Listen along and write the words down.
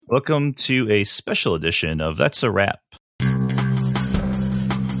Welcome to a special edition of That's a Wrap.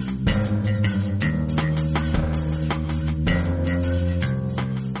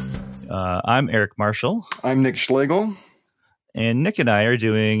 I'm Eric Marshall. I'm Nick Schlegel. And Nick and I are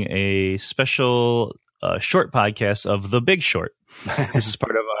doing a special short podcast of The Big Short. This is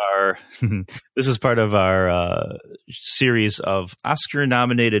part of our series of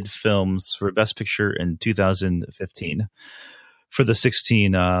Oscar-nominated films for Best Picture in 2015 for the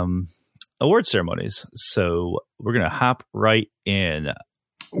 16 award ceremonies. So we're going to hop right in.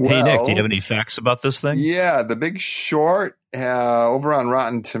 Hey, Nick, do you have any facts about this thing? Yeah, The Big Short over on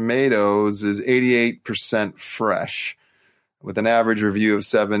Rotten Tomatoes is 88% fresh with an average review of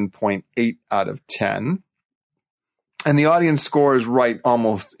 7.8 out of 10. And the audience score is right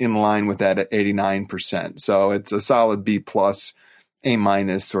almost in line with that at 89%. So it's a solid B+,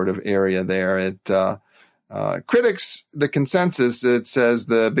 A- sort of area there. Critics, the consensus, it says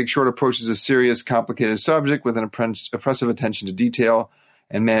The Big Short approaches a serious, complicated subject with an oppressive attention to detail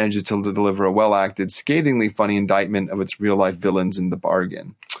and manages to deliver a well-acted, scathingly funny indictment of its real-life villains in the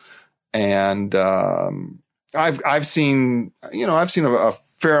bargain. And I've seen a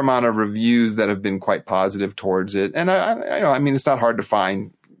fair amount of reviews that have been quite positive towards it, and I mean it's not hard to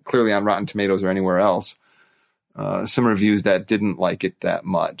find clearly on Rotten Tomatoes or anywhere else some reviews that didn't like it that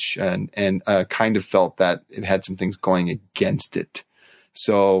much, and kind of felt that it had some things going against it.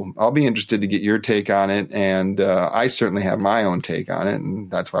 So I'll be interested to get your take on it, and I certainly have my own take on it,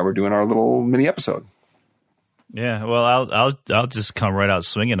 and that's why we're doing our little mini episode. Yeah, well, I'll just come right out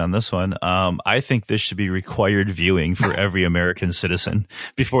swinging on this one. I think this should be required viewing for every American citizen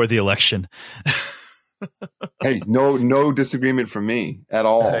before the election. Hey, no disagreement from me at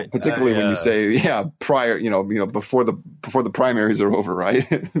all. Particularly when you say, prior, before the primaries are over,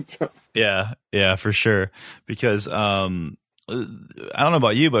 right? Yeah, for sure. Because I don't know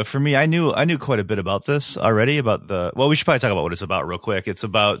about you, but for me, I knew quite a bit about this already. We should probably talk about what it's about real quick. It's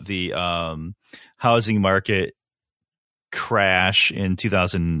about the housing market crash in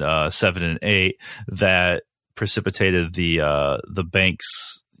 2007 and 8 that precipitated the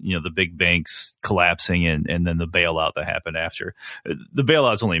banks, the big banks collapsing and then the bailout that happened after. The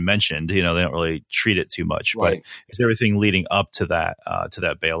bailout's only mentioned, they don't really treat it too much, right. But it's everything leading up to that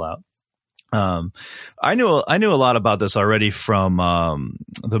bailout. I knew a lot about this already from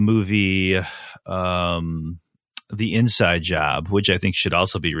the movie The Inside Job, which I think should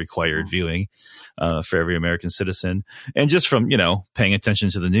also be required viewing for every American citizen, and just from paying attention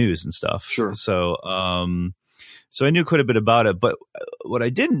to the news and stuff. Sure. So I knew quite a bit about it, but what I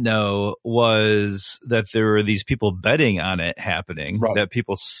didn't know was that there were these people betting on it happening, right. That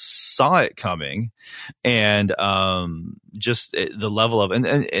people saw it coming, and just the level of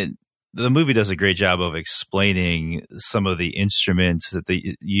and the movie does a great job of explaining some of the instruments that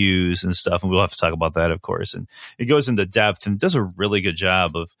they use and stuff. And we'll have to talk about that, of course. And it goes into depth and does a really good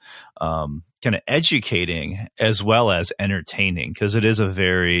job of kind of educating as well as entertaining, because it is a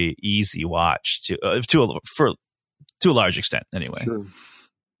very easy watch to a large extent anyway. Sure.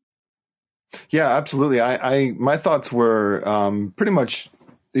 Yeah, absolutely. My thoughts were pretty much,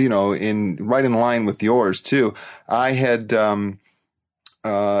 in line with yours too. I had,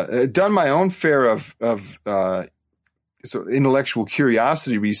 done my own fare of sort of intellectual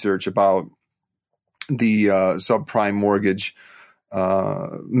curiosity research about the subprime mortgage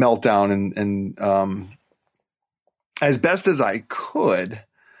meltdown, and as best as I could,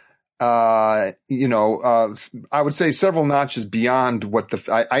 I would say several notches beyond what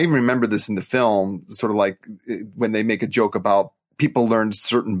I even remember this in the film, sort of like when they make a joke about people learned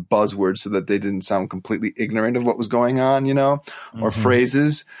certain buzzwords so that they didn't sound completely ignorant of what was going on, or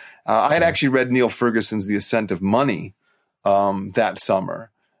phrases. I had actually read Neil Ferguson's The Ascent of Money that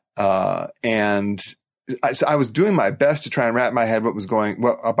summer. And I was doing my best to try and wrap my head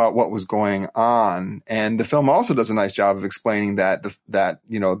about what was going on. And the film also does a nice job of explaining that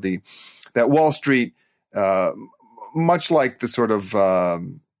Wall Street, much like the sort of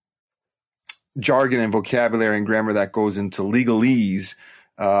jargon and vocabulary and grammar that goes into legalese,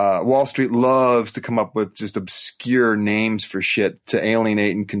 Wall Street loves to come up with just obscure names for shit to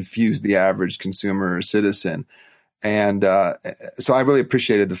alienate and confuse the average consumer or citizen. And so I really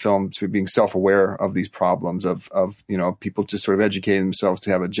appreciated the film for being self-aware of these problems of people just sort of educating themselves to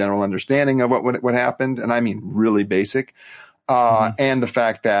have a general understanding of what happened, and I mean really basic, and the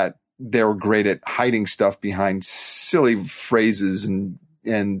fact that they were great at hiding stuff behind silly phrases and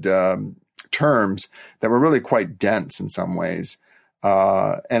terms that were really quite dense in some ways.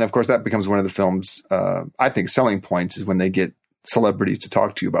 And of course, that becomes one of the film's, I think, selling points, is when they get celebrities to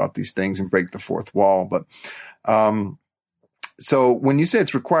talk to you about these things and break the fourth wall. But So when you say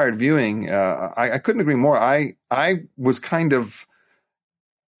it's required viewing, I couldn't agree more. I was kind of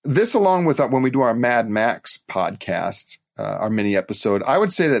this, along with when we do our Mad Max podcast, our mini episode. I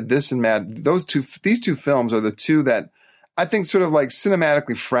would say that this and these two films are the two that I think sort of like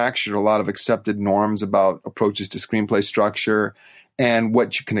cinematically fractured a lot of accepted norms about approaches to screenplay structure and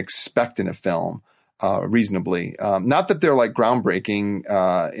what you can expect in a film. Reasonably. Not that they're like groundbreaking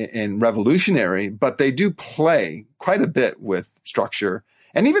and revolutionary, but they do play quite a bit with structure.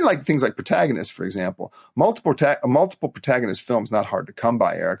 And even like things like protagonists, for example. Multiple protagonist films, not hard to come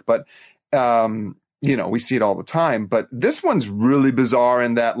by, Eric, but we see it all the time. But this one's really bizarre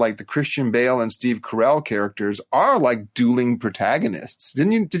in that like the Christian Bale and Steve Carell characters are like dueling protagonists.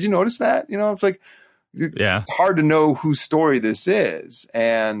 Did you notice that? It's like, it's hard to know whose story this is.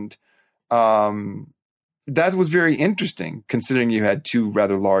 And that was very interesting, considering you had two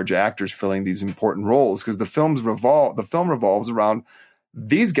rather large actors filling these important roles, because the film revolves around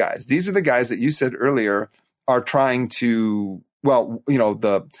these guys. These are the guys that you said earlier are trying to,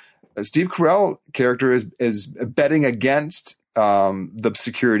 the Steve Carell character is betting against the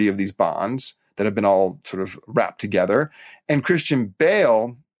security of these bonds that have been all sort of wrapped together, and Christian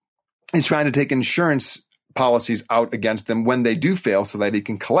Bale is trying to take insurance policies out against them when they do fail so that he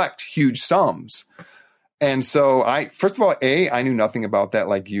can collect huge sums. And so first of all, A, I knew nothing about that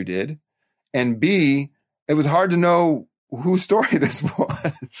like you did. And B, it was hard to know whose story this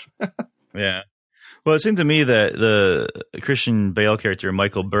was. Yeah. Well, it seemed to me that the Christian Bale character,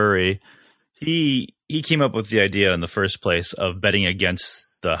 Michael Burry, he came up with the idea in the first place of betting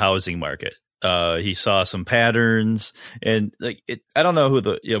against the housing market. He saw some patterns, and I don't know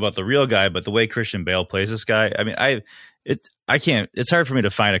about the real guy, but the way Christian Bale plays this guy, I mean, it's hard for me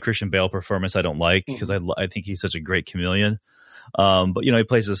to find a Christian Bale performance I don't like, because I think he's such a great chameleon. But he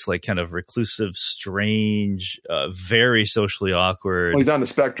plays this like kind of reclusive, strange, very socially awkward. Well, he's on the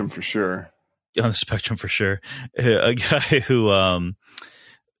spectrum for sure. A guy who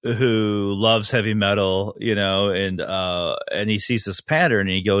loves heavy metal, and he sees this pattern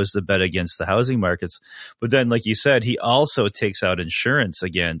and he goes to bet against the housing markets. But then, like you said, he also takes out insurance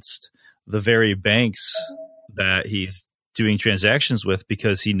against the very banks that he's doing transactions with,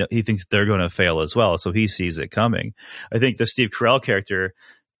 because he thinks they're going to fail as well. So he sees it coming. I think the Steve Carell character,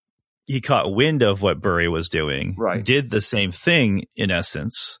 he caught wind of what Burry was doing, right, did the same thing in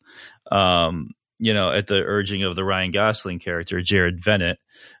essence, at the urging of the Ryan Gosling character, Jared Vennett.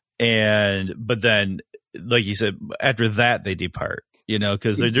 But then, like you said, after that, they depart,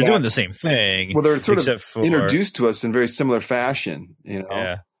 because they're doing the same thing. Well, they're sort of introduced to us in very similar fashion,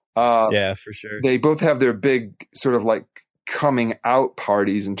 Yeah. Yeah, for sure. They both have their big sort of like coming out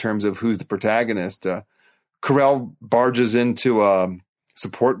parties in terms of who's the protagonist. Carell barges into a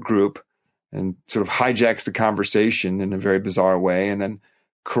support group and sort of hijacks the conversation in a very bizarre way. And then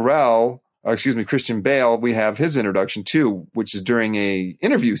Christian Bale, we have his introduction too, which is during a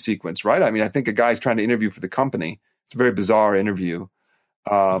interview sequence, right? I mean, I think a guy's trying to interview for the company. It's a very bizarre interview.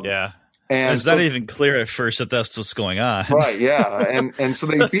 Yeah. And it's not even clear at first that that's what's going on. Right, yeah. And so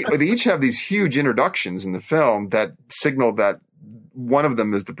they each have these huge introductions in the film that signal that one of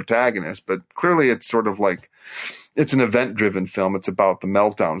them is the protagonist. But clearly it's sort of like, it's an event-driven film. It's about the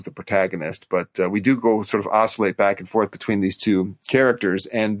meltdown of the protagonist. But we do go sort of oscillate back and forth between these two characters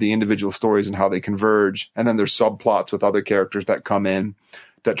and the individual stories and how they converge. And then there's subplots with other characters that come in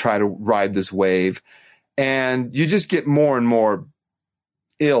that try to ride this wave. And you just get more and more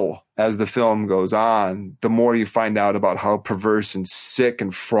ill as the film goes on, the more you find out about how perverse and sick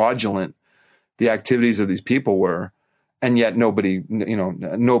and fraudulent the activities of these people were. And yet nobody's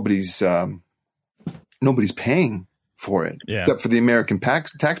paying for it, except for the American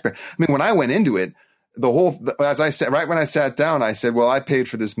taxpayer. I mean, when I went into it, as I said, right when I sat down, I said, well, I paid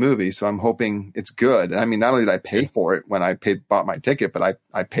for this movie, so I'm hoping it's good. And I mean, not only did I pay for it when I bought my ticket, but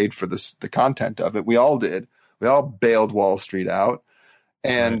I paid for the content of it. We all did. We all bailed Wall Street out.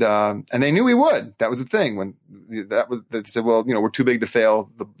 And they knew we would. That was the thing. When they said, well, we're too big to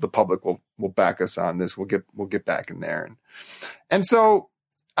fail. The public will back us on this. We'll get back in there. And so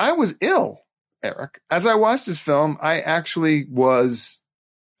I was ill, Eric. As I watched this film, I actually was,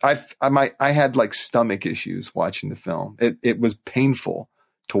 I had like stomach issues watching the film. It was painful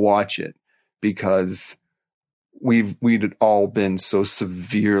to watch it because we'd all been so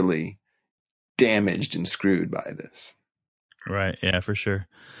severely damaged and screwed by this. Right. Yeah, for sure.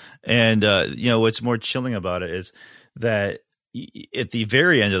 And, what's more chilling about it is that at the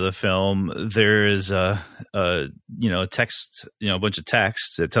very end of the film, there is text, a bunch of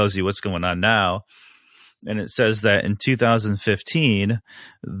text that tells you what's going on now. And it says that in 2015,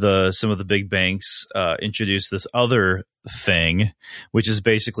 some of the big banks introduced this other thing, which is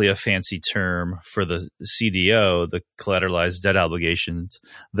basically a fancy term for the CDO, the collateralized debt obligations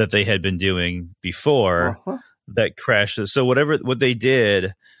that they had been doing before that crashed. So what they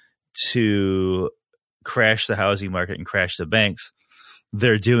did to crash the housing market and crash the banks,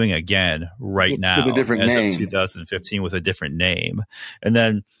 they're doing again right now with a different as name. of 2015 with a different name. And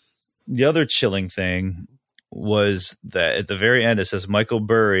then the other chilling thing was that at the very end, it says Michael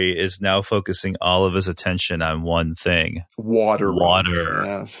Burry is now focusing all of his attention on one thing. Water.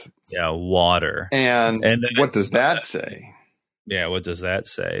 Yes. Yeah, water. And what does that say? Yeah, what does that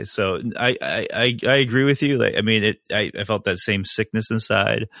say? So I agree with you. Like, I mean, I felt that same sickness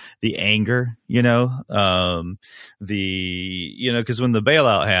inside, the anger, because when the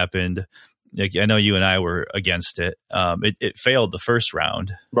bailout happened, like, I know you and I were against it. It failed the first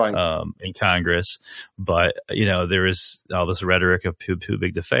round, right, in Congress, but there is all this rhetoric of too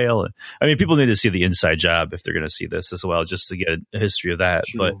big to fail. And I mean, people need to see the inside job if they're going to see this as well, just to get a history of that.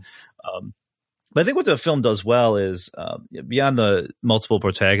 Sure. But I think what the film does well is beyond the multiple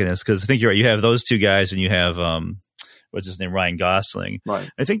protagonists, because I think you're right. You have those two guys, and you have what's his name, Ryan Gosling. Right.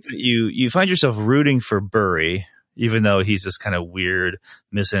 I think that you find yourself rooting for Burry, even though he's this kind of weird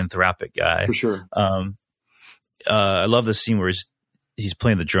misanthropic guy. For sure. I love the scene where he's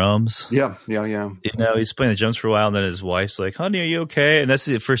playing the drums. Yeah. He's playing the drums for a while, and then his wife's like, "Honey, are you okay?" And that's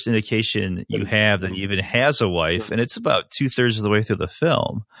the first indication you have that he even has a wife, and it's about 2/3 of the way through the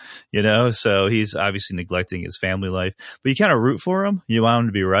film. So he's obviously neglecting his family life, but you kind of root for him. You want him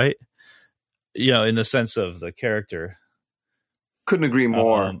to be right, in the sense of the character. Couldn't agree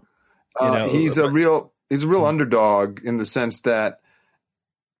more. He's a real underdog in the sense that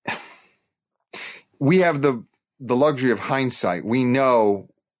we have the luxury of hindsight. We know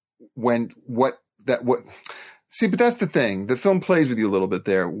but that's the thing. The film plays with you a little bit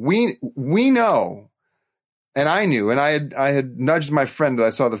there. We know, and I knew, and I had nudged my friend that I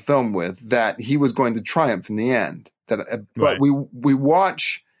saw the film with that he was going to triumph in the end. But we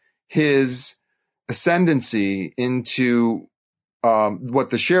watch his ascendancy into what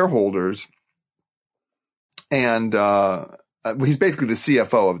the shareholders and he's basically the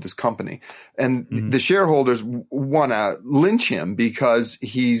CFO of this company, and the shareholders want to lynch him because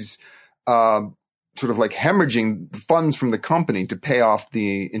he's sort of like hemorrhaging funds from the company to pay off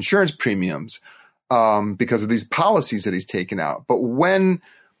the insurance premiums because of these policies that he's taken out. But when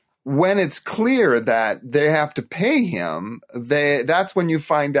it's clear that they have to pay him, that's when you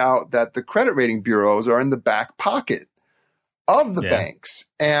find out that the credit rating bureaus are in the back pocket of the banks,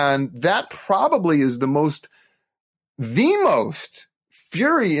 and that probably is the most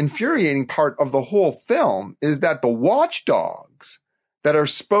infuriating part of the whole film is that the watchdogs that are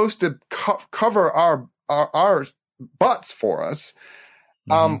supposed to cover our butts for us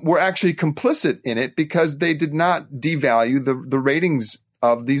were actually complicit in it because they did not devalue the ratings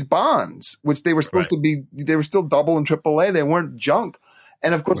of these bonds, which they were supposed to be. They were still double and triple A. They weren't junk.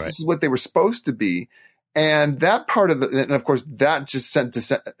 And of course, this is what they were supposed to be. And that part of and of course, that just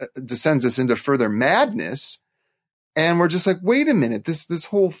descends us into further madness. And we're just like, wait a minute, this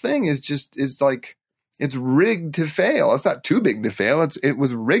whole thing is like, it's rigged to fail. It's not too big to fail. It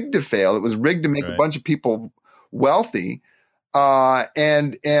was rigged to fail. It was rigged to make a bunch of people wealthy.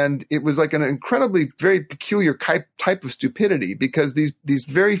 And it was like an incredibly, very peculiar type of stupidity because these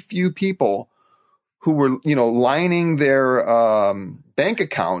very few people who were, lining their, bank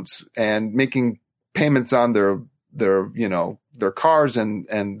accounts and making payments on their cars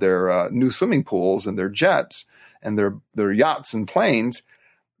and their, new swimming pools and their jets and their yachts and planes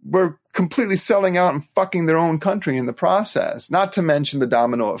were completely selling out and fucking their own country in the process, not to mention the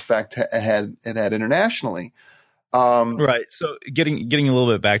domino effect it had internationally. Right. So getting a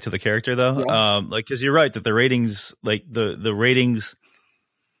little bit back to the character though, cause you're right that the ratings, like the ratings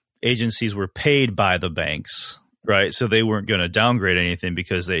agencies were paid by the banks, right? So they weren't going to downgrade anything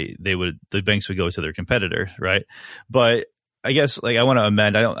because the banks would go to their competitor. Right. But I guess I want to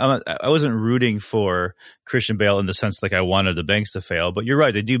amend. I wasn't rooting for Christian Bale in the sense like I wanted the banks to fail, but you're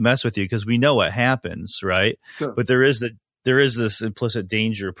right. They do mess with you because we know what happens, right? Sure. But there is this implicit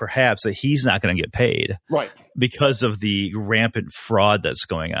danger, perhaps, that he's not going to get paid, right? Because of the rampant fraud that's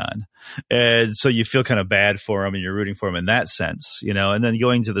going on, and so you feel kind of bad for him, and you're rooting for him in that sense, And then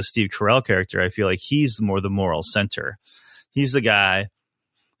going to the Steve Carell character, I feel like he's the moral center. He's the guy.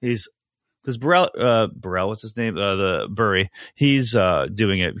 Because Burrell, what's his name? The Burry, he's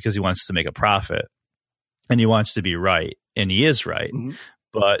doing it because he wants to make a profit and he wants to be right, and he is right. Mm-hmm.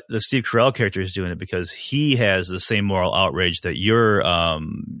 But the Steve Carell character is doing it because he has the same moral outrage that you're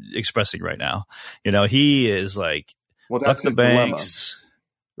expressing right now. You know, he is like, well, that's fuck the his banks. Dilemma.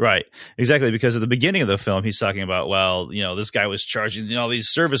 Right. Exactly. Because at the beginning of the film, he's talking about, well, you know, this guy was charging, you know, these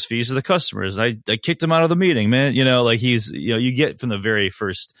service fees to the customers. I kicked him out of the meeting, man. You know, like he's, you know, you get from the very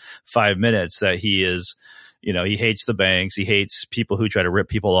first 5 minutes that he is, you know, he hates the banks. He hates people who try to rip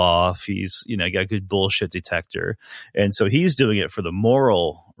people off. He's, you know, got a good bullshit detector. And so he's doing it for the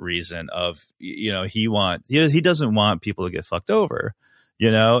moral reason of, you know, he doesn't want people to get fucked over,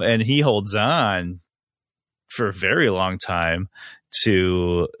 you know, and he holds on for a very long time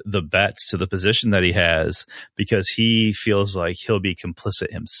to the bets, to the position that he has, because he feels like he'll be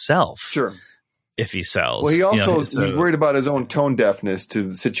complicit himself. Sure. If he sells. Well, he also was worried about his own tone deafness to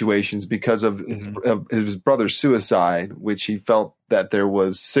the situations because of his brother's suicide, which he felt that there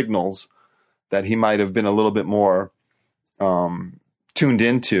was signals that he might have been a little bit more tuned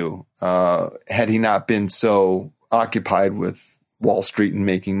into had he not been so occupied with Wall Street and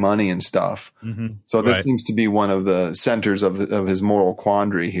making money and stuff. Mm-hmm. So this seems to be one of the centers of his moral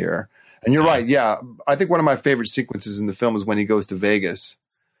quandary here. And you're right. Yeah. I think one of my favorite sequences in the film is when he goes to Vegas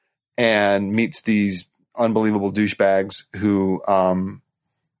and meets these unbelievable douchebags who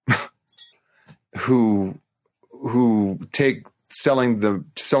take selling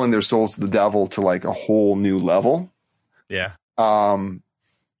their souls to the devil to like a whole new level. Yeah.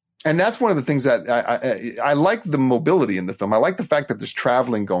 And that's one of the things that I like the mobility in the film. I like the fact that there's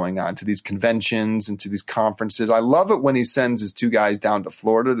traveling going on to these conventions and to these conferences. I love it when he sends his two guys down to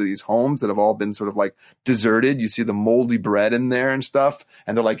Florida to these homes that have all been sort of like deserted. You see the moldy bread in there and stuff.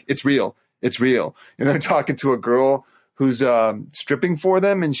 And they're like, it's real. It's real. And they're talking to a girl who's stripping for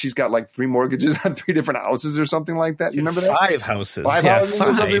them. And she's got like 3 mortgages on 3 different houses or something like that. You remember that? 5 houses. 5 yeah, houses 5.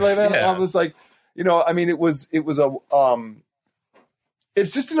 or something like that. Yeah. I was like, you know, I mean, it was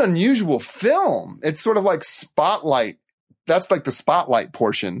it's just an unusual film. It's sort of like Spotlight. That's like the Spotlight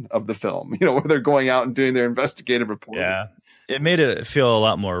portion of the film, you know, where they're going out and doing their investigative reporting. Yeah. It made it feel a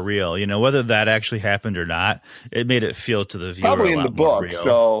lot more real, you know, whether that actually happened or not. It made it feel to the viewer probably a in lot the book. Real.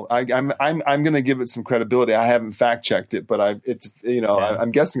 So I'm going to give it some credibility. I haven't fact checked it, but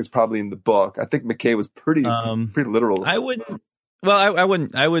I'm guessing it's probably in the book. I think McKay was pretty literal. I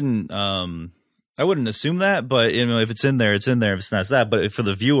wouldn't assume that, but you know, if it's in there, it's in there. If it's not, it's that. But for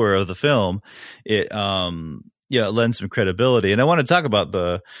the viewer of the film, it it lends some credibility. And I want to talk about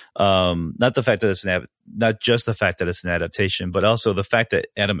the not the fact that it's not just the fact that it's an adaptation, but also the fact that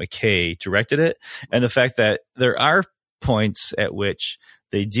Adam McKay directed it, and the fact that there are points at which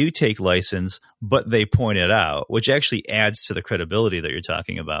they do take license, but they point it out, which actually adds to the credibility that you're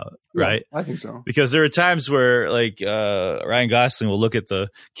talking about, right? I think so. Because there are times where, like, Ryan Gosling will look at the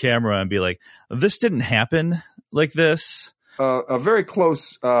camera and be like, "This didn't happen like this." A very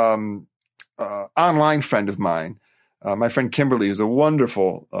close online friend of mine, my friend Kimberly, who's a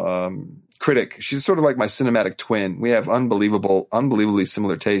wonderful critic. She's sort of like my cinematic twin. We have unbelievably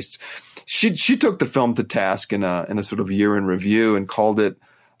similar tastes. She took the film to task in a sort of year in review and called it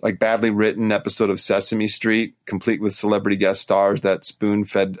like badly written episode of Sesame Street, complete with celebrity guest stars that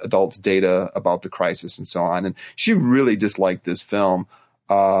spoon-fed adults data about the crisis and so on. And she really disliked this film,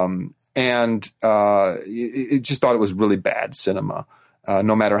 and it just thought it was really bad cinema.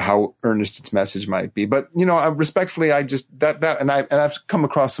 No matter how earnest its message might be, but you know, respectfully, I just and I've come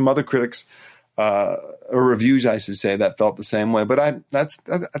across some other critics or reviews, I should say, that felt the same way. But that's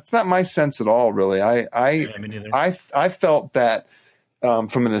not my sense at all, really. I felt that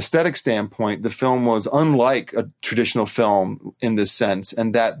from an aesthetic standpoint, the film was unlike a traditional film in this sense,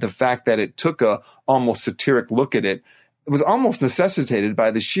 and that the fact that it took a almost satiric look at it was almost necessitated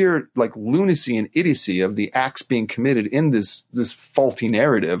by the sheer like lunacy and idiocy of the acts being committed in this faulty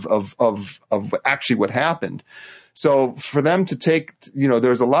narrative of actually what happened. So for them to take, you know,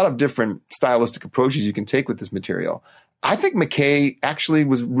 there's a lot of different stylistic approaches you can take with this material. I think McKay actually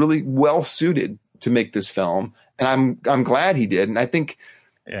was really well suited to make this film, and I'm glad he did. And I think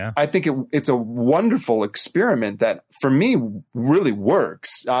it's a wonderful experiment that for me really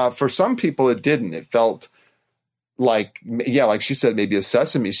works. For some people it didn't. It felt like she said, maybe a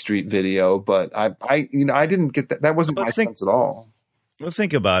Sesame Street video, but I didn't get that. That wasn't my sense at all. Well,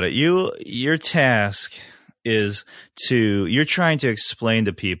 think about it. Your task is you're trying to explain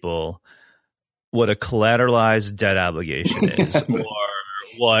to people what a collateralized debt obligation is, or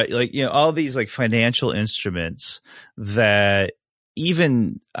what, like, you know, all these like financial instruments that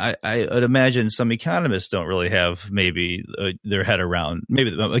even I would imagine some economists don't really have their head around.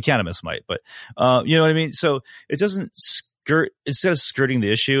 Maybe the economists might, but you know what I mean? So it doesn't instead of skirting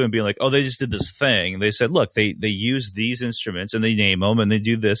the issue and being like, oh, they just did this thing, they said, look, they use these instruments and they name them and they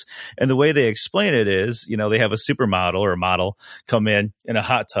do this. And the way they explain it is, they have a supermodel or a model come in a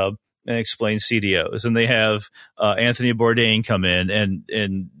hot tub and explain CDOs. And they have Anthony Bourdain come in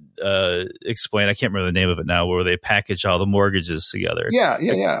and explain, I can't remember the name of it now, where they package all the mortgages together.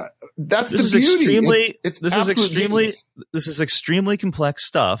 Yeah. That's this the is beauty. Extremely this is extremely complex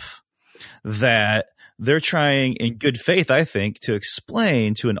stuff that they're trying in good faith, I think, to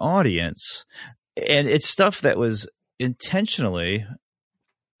explain to an audience. And it's stuff that was intentionally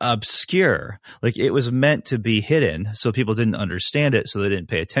obscure. Like, it was meant to be hidden so people didn't understand it, so they didn't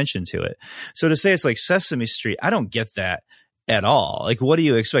pay attention to it. So to say it's like Sesame Street, I don't get that at all. Like, what do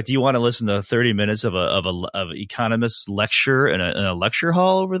you expect? Do you want to listen to 30 minutes of an economist lecture in a lecture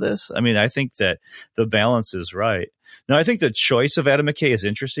hall over this? I mean, I think that the balance is right. Now, I think the choice of Adam McKay is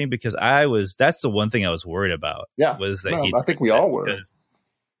interesting because that's the one thing I was worried about. Yeah. Was that I think we all were.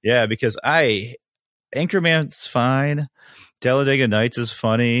 Because Anchorman's fine. Talladega Nights is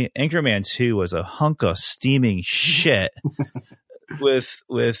funny. Anchorman 2 was a hunk of steaming shit. with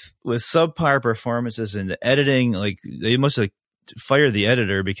subpar performances and the editing. Like, they must have fired the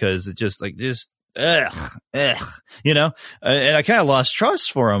editor because it just ugh. And I kind of lost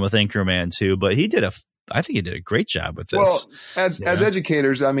trust for him with Anchorman 2, but I think he did a great job with this. Well, as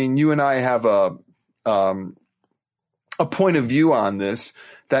educators, I mean, you and I have a point of view on this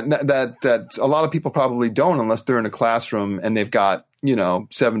that a lot of people probably don't, unless they're in a classroom and they've got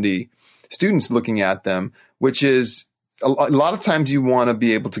 70 students looking at them, which is a lot of times you want to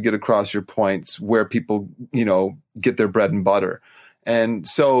be able to get across your points where people get their bread and butter. And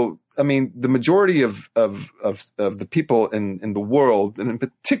so, I mean, the majority of the people in the world, and in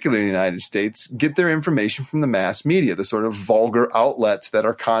particular in the United States, get their information from the mass media, the sort of vulgar outlets that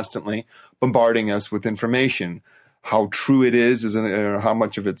are constantly bombarding us with information. How true it is or how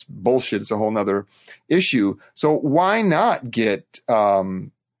much of it's bullshit is a whole nother issue. So why not get, the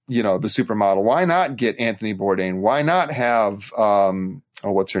supermodel? Why not get Anthony Bourdain? Why not have,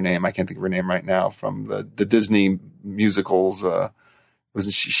 what's her name? I can't think of her name right now, from the Disney musicals.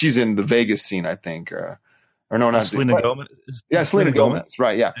 She's in the Vegas scene, I think, or no, not Selena Gomez. Yeah, Selena Gomez.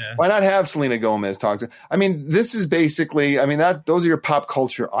 Right. Yeah. Why not have Selena Gomez talk to? I mean, this is basically, those are your pop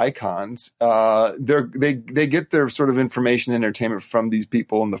culture icons. They get their sort of information, entertainment from these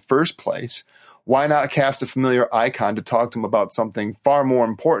people in the first place. Why not cast a familiar icon to talk to them about something far more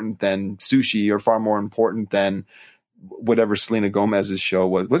important than sushi, or far more important than whatever Selena Gomez's show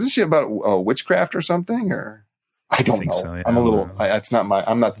was? Wasn't she about witchcraft or something? Or I don't know. So, yeah. I'm a little.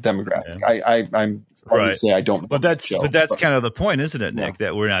 I'm not the demographic. Yeah. I'm right. Say I don't. But that's kind of the point, isn't it, Nick? Yeah.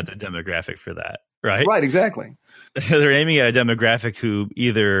 That we're not the demographic for that, right? Right. Exactly. They're aiming at a demographic who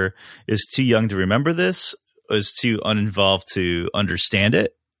either is too young to remember this, or is too uninvolved to understand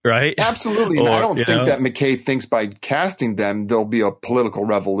it. Right. Absolutely. And I don't think that McKay thinks by casting them there'll be a political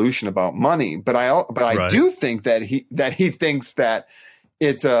revolution about money. But I do think that he thinks that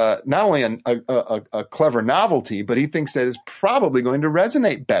it's not only a clever novelty, but he thinks that it's probably going to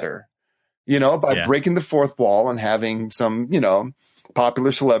resonate better, by breaking the fourth wall and having some,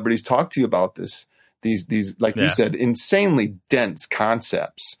 popular celebrities talk to you about these, like you said, insanely dense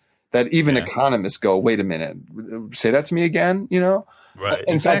concepts that even economists go, wait a minute, say that to me again, Right.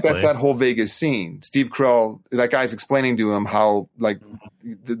 In fact, that's that whole Vegas scene. Steve Carell, that guy's explaining to him how, like,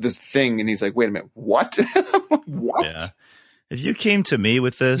 this thing, and he's like, wait a minute, what? What? Yeah. If you came to me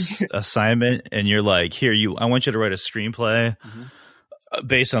with this assignment and you're like, here, I want you to write a screenplay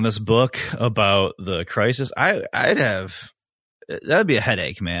based on this book about the crisis, that'd be a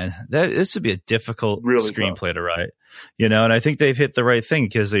headache, man. This would be a difficult screenplay to write, and I think they've hit the right thing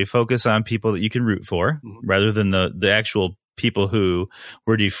because they focus on people that you can root for rather than the actual people who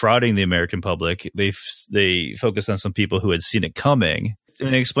were defrauding the American public. They focused on some people who had seen it coming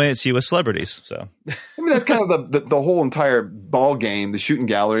and explain it to you with celebrities. So that's kind of the whole entire ball game, the shooting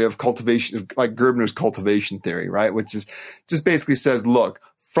gallery of cultivation, like Gerbner's cultivation theory, right? Which is just basically says, look,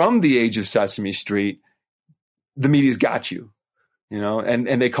 from the age of Sesame Street, the media's got you,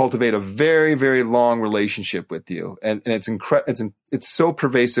 and they cultivate a very, very long relationship with you. And it's it's so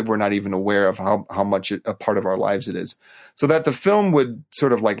pervasive. We're not even aware of how much a part of our lives it is. So that the film would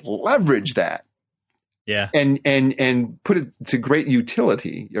sort of like leverage that. Yeah. And put it to great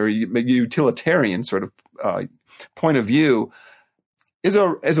utility, or utilitarian sort of point of view is a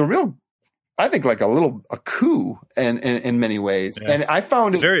real, I think, like a coup in many ways. Yeah. And I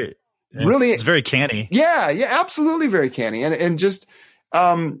found it's very canny. Yeah, absolutely very canny. And just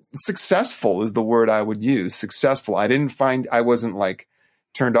successful is the word I would use. Successful. I wasn't like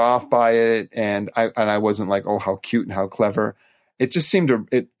turned off by it, and I wasn't like, oh, how cute and how clever. It just seemed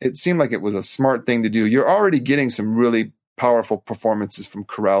it seemed like it was a smart thing to do. You're already getting some really powerful performances from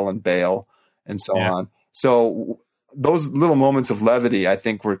Carell and Bale and so on. So those little moments of levity, I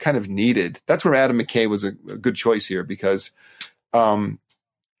think, were kind of needed. That's where Adam McKay was a good choice here, because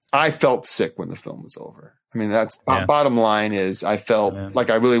I felt sick when the film was over. I mean, that's bottom line is I felt like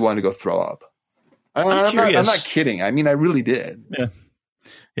I really wanted to go throw up. I'm not kidding. I mean, I really did. Yeah.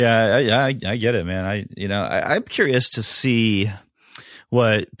 Yeah, I get it, man. I'm curious to see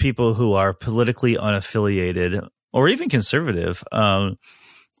what people who are politically unaffiliated or even conservative,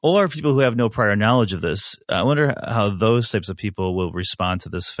 or people who have no prior knowledge of this. I wonder how those types of people will respond to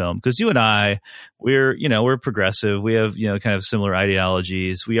this film. Because you and I, we're progressive. We have, kind of similar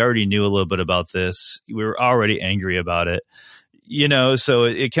ideologies. We already knew a little bit about this. We were already angry about it. So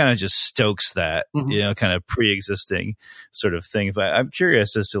it kind of just stokes that, kind of pre-existing sort of thing. But I'm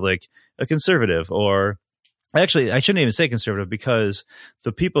curious as to like a conservative, or actually, I shouldn't even say conservative, because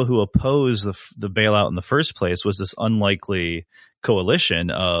the people who oppose the bailout in the first place was this unlikely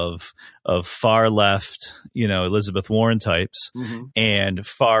coalition of far left, Elizabeth Warren types and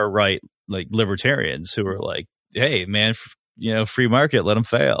far right, like libertarians who were like, hey, man, free market, let them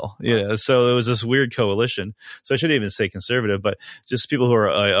fail. So it was this weird coalition. So I shouldn't even say conservative, but just people who are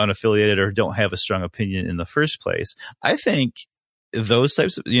unaffiliated or don't have a strong opinion in the first place. I think those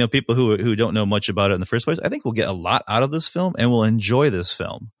types of people who don't know much about it in the first place, I think will get a lot out of this film and will enjoy this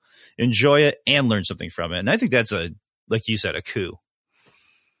film, enjoy it and learn something from it. And I think that's like you said, a coup.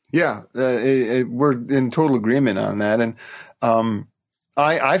 Yeah, we're in total agreement on that. And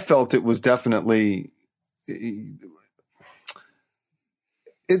I felt it was definitely.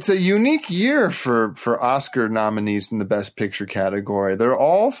 It's a unique year for Oscar nominees in the Best Picture category. They're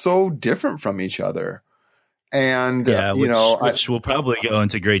all so different from each other. And, which we'll probably go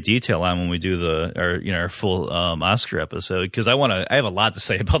into great detail on when we do our full Oscar episode, because I have a lot to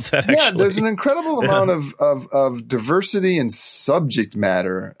say about that. Actually. Yeah, there's an incredible amount of diversity and subject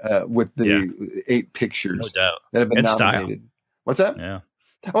matter with the 8 pictures that have been nominated. Style. What's that? Yeah.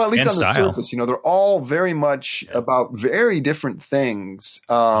 Well, at least and on style. The surface, they're all very much about very different things.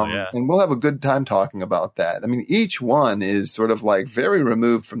 And we'll have a good time talking about that. I mean, each one is sort of like very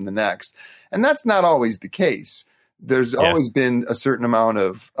removed from the next. And that's not always the case. There's always been a certain amount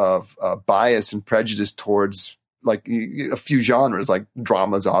of bias and prejudice towards like a few genres, like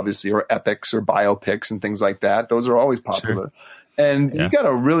dramas, obviously, or epics or biopics and things like that. Those are always popular. Sure. And you got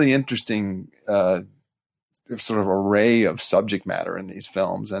a really interesting sort of array of subject matter in these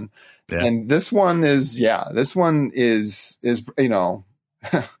films. And this one is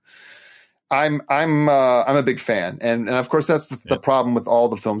I'm a big fan. And of course that's the problem with all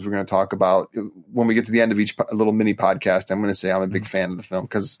the films we're going to talk about. When we get to the end of each little mini podcast, I'm going to say I'm a big fan of the film,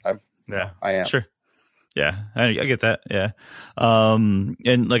 because I am. Sure. Yeah, I get that. Yeah.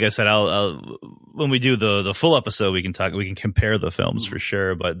 And like I said, I'll when we do the full episode, we can compare the films for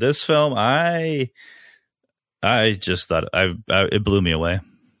sure. But this film, I just thought it blew me away.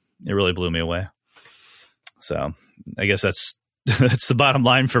 It really blew me away. So I guess that's the bottom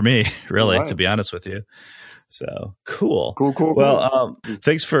line for me, really, to be honest with you. So cool. Well,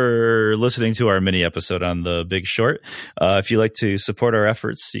 thanks for listening to our mini episode on The Big Short. If you'd like to support our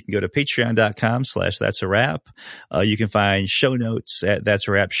efforts, you can go to patreon.com/that's a wrap. You can find show notes at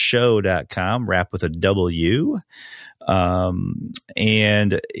that'sawrapshow.com, wrap with a W.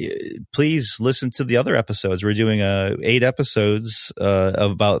 And please listen to the other episodes. We're doing 8 episodes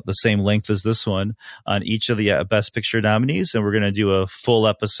of about the same length as this one on each of the Best Picture nominees, and we're going to do a full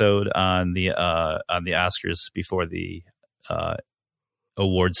episode on the Oscars before the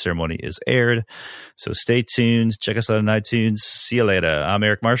award ceremony is aired. So stay tuned. Check us out on iTunes. See you later. I'm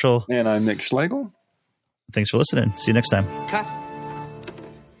Eric Marshall. And I'm Nick Schlegel. Thanks for listening. See you next time. Cut.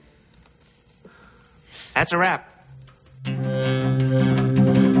 That's a wrap.